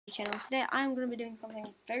channel. Today I'm going to be doing something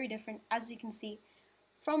very different. As you can see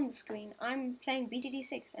from the screen, I'm playing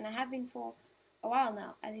BTD6 and I have been for a while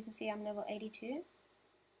now. As you can see, I'm level 82.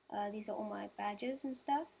 These are all my badges and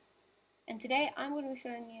stuff. And today I'm going to be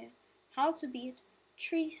showing you how to beat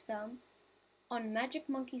treestump on magic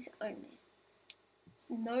monkeys only. It's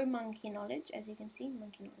no monkey knowledge. As you can see,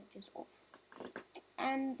 monkey knowledge is off.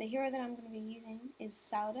 And the hero that I'm going to be using is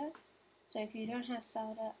sauda. So if you don't have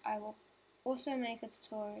sauda, I will also make a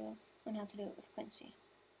tutorial on how to do it with Quincy.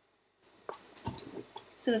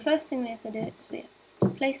 So the first thing we have to do is we have to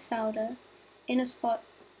place sauda in a spot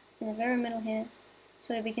in the very middle here,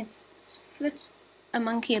 so that we can fit a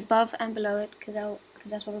monkey above and below it, because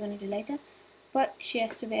that's what we're going to do later. But she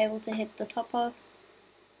has to be able to hit the top path,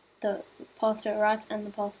 the path to the right, and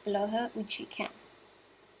the path below her, which she can.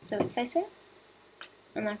 So we place her,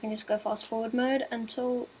 and I can just go fast forward mode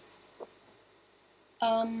until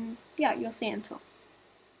yeah, you'll see until.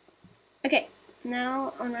 Okay,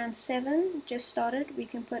 now on round 7, just started, we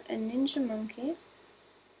can put a ninja monkey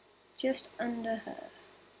just under her,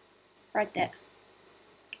 right there.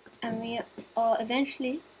 And we are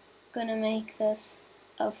eventually gonna make this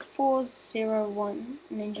a 401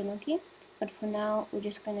 ninja monkey, but for now we're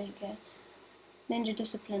just gonna get ninja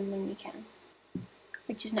discipline when we can,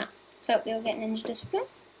 which is now. So we'll get ninja discipline.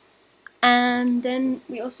 And then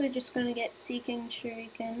we're also just going to get Seeking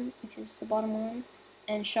Shuriken, which is the bottom one,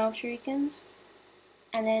 and Sharp Shurikens.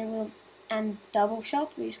 And then Double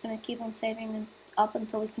Shot. We're just going to keep on saving them up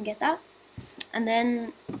until we can get that. And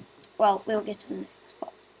then, well, we'll get to the next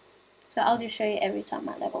part. So I'll just show you every time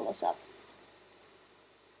I level this up.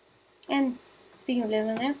 And speaking of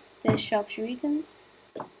leveling up, there's Sharp Shurikens.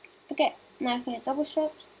 Okay, now I can get Double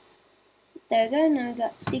Shots. There we go, now we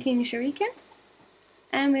got Seeking Shuriken.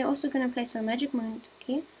 And we're also going to place our magic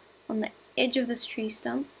monkey on the edge of this tree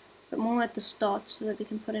stump, but more at the start, so that we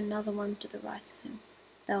can put another one to the right of him.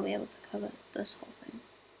 That'll be able to cover this whole thing.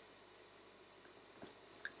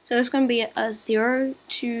 So this is going to be a 0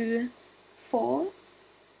 to 4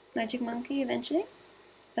 magic monkey eventually.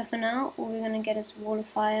 But for now, all we're going to get is Wall of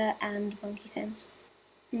Fire and Monkey Sense.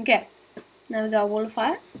 Okay, now we got Wall of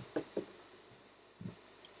Fire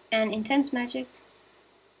and Intense Magic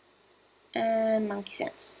and Monkey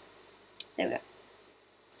Sense. There we go.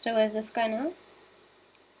 So we have this guy now,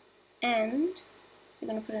 and we're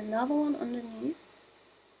going to put another one underneath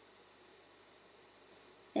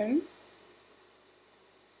him,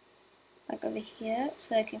 like over here,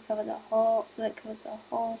 so that can cover the whole, so that covers the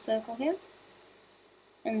whole circle here.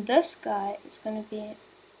 And this guy is going to be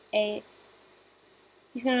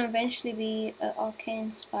he's going to eventually be an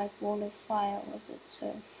Arcane Spike Wall of Fire, was it?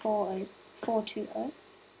 So 420.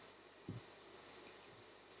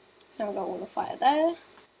 So we got Wall of Fire there.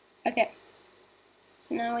 Okay,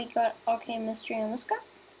 so now we got Arcane Mystery on this guy.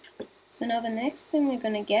 So now the next thing we're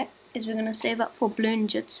going to get is we're going to save up for Balloon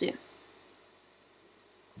Jutsu,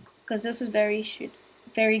 because this is very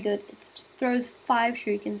good. It throws 5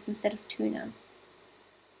 shurikens instead of 2 now,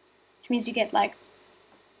 which means you get like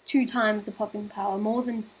 2 times the popping power, more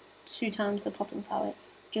than 2 times the popping power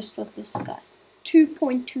just with this guy.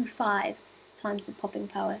 2.25 times the popping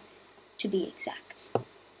power to be exact.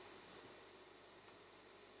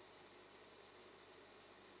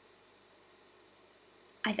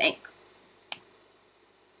 I think.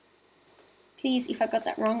 Please, if I got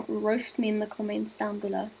that wrong, roast me in the comments down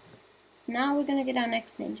below. Now we're going to get our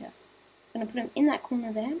next ninja. We're going to put him in that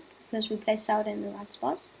corner there, because we place sauda in the right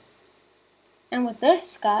spot. And with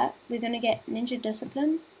this guy, we're going to get Ninja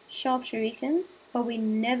Discipline, Sharp Shurikens, but we're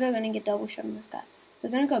never going to get Double Shot on this guy.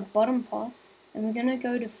 We're going to go bottom path, and we're going to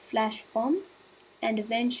go to Flash Bomb, and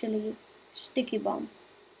eventually Sticky Bomb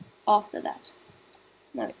after that.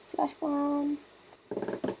 Now Flash Bomb.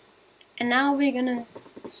 And now we're going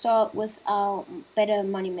to start with our better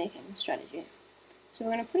money making strategy. So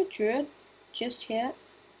we're going to put a druid just here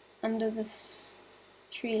under this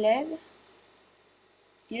tree leg.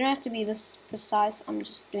 You don't have to be this precise, I'm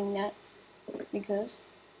just doing that because.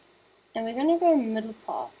 And we're going to go middle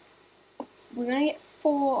path. We're going to get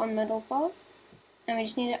 4 on middle path, and we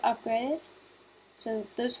just need to upgrade. So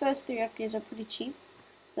those first 3 upgrades are pretty cheap,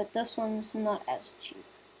 but this one's not as cheap.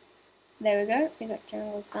 There we go, we got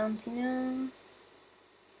General's Bounty now.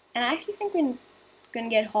 And I actually think we're going to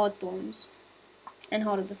get Hard Thorns and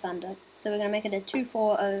Heart of the Thunder. So we're going to make it a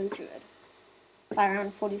 240 druid by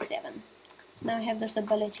around 47. So now I have this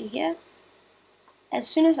ability here. As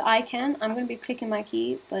soon as I can, I'm going to be clicking my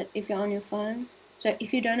key, but if you're on your phone, so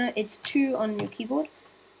if you don't know, it's 2 on your keyboard,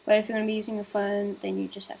 but if you're going to be using your phone, then you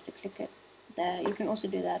just have to click it there. You can also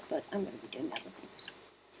do that, but I'm going to be doing other things.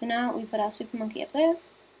 So now we put our super monkey up there.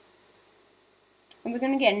 And we're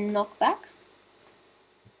going to get knockback.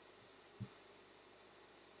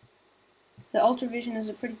 The Ultra Vision is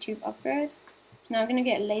a pretty cheap upgrade. So now we're going to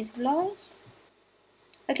get Laser Blast.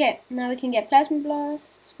 Okay, now we can get Plasma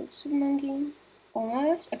Blast with Super Monkey.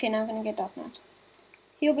 Almost. Okay, now we're going to get Darknight.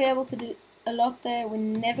 He'll be able to do a lot there. We're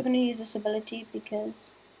never going to use this ability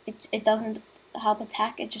because it doesn't help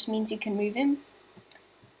attack. It just means you can move him.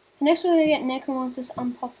 So next we're going to get Necromancer's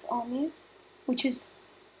Unpopped Army, which is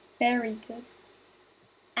very good.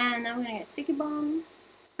 And now we're going to get Sticky Bomb.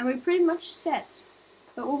 And we're pretty much set.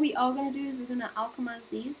 But what we are going to do is we're going to alchemize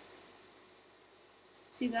these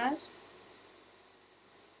two guys.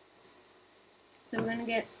 So we're going to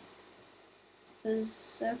get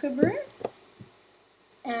Berserker Brew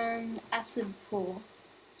and Acid Pool.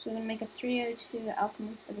 So we're going to make a 302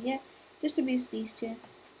 Alchemist over here, just to boost these two.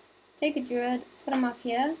 Take a Druid, put them up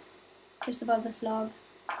here, just above this log.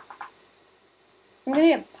 I'm going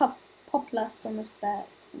to get Pop Lust on this bad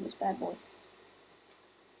boy.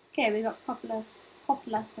 Okay, we got Pop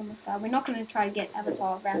Lust on this guy. We're not going to try to get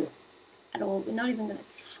Avatar of Wrath at all. We're not even going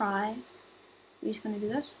to try. We're just going to do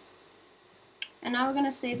this. And now we're going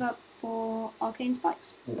to save up for Arcane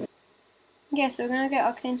Spikes. Okay, so we're going to get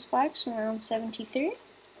Arcane Spikes from around 73.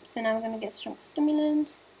 So now we're going to get Strong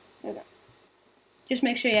Stimulant. There we go. Just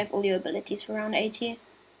make sure you have all your abilities for round 80.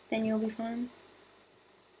 Then you'll be fine.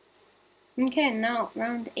 Okay, now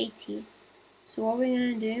round 80. So what we're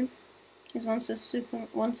going to do is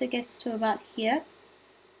once it gets to about here,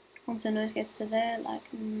 once the nose gets to there,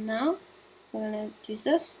 like now, we're going to use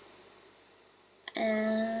this.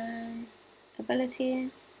 And ability.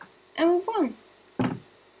 And we've won.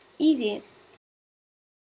 Easy.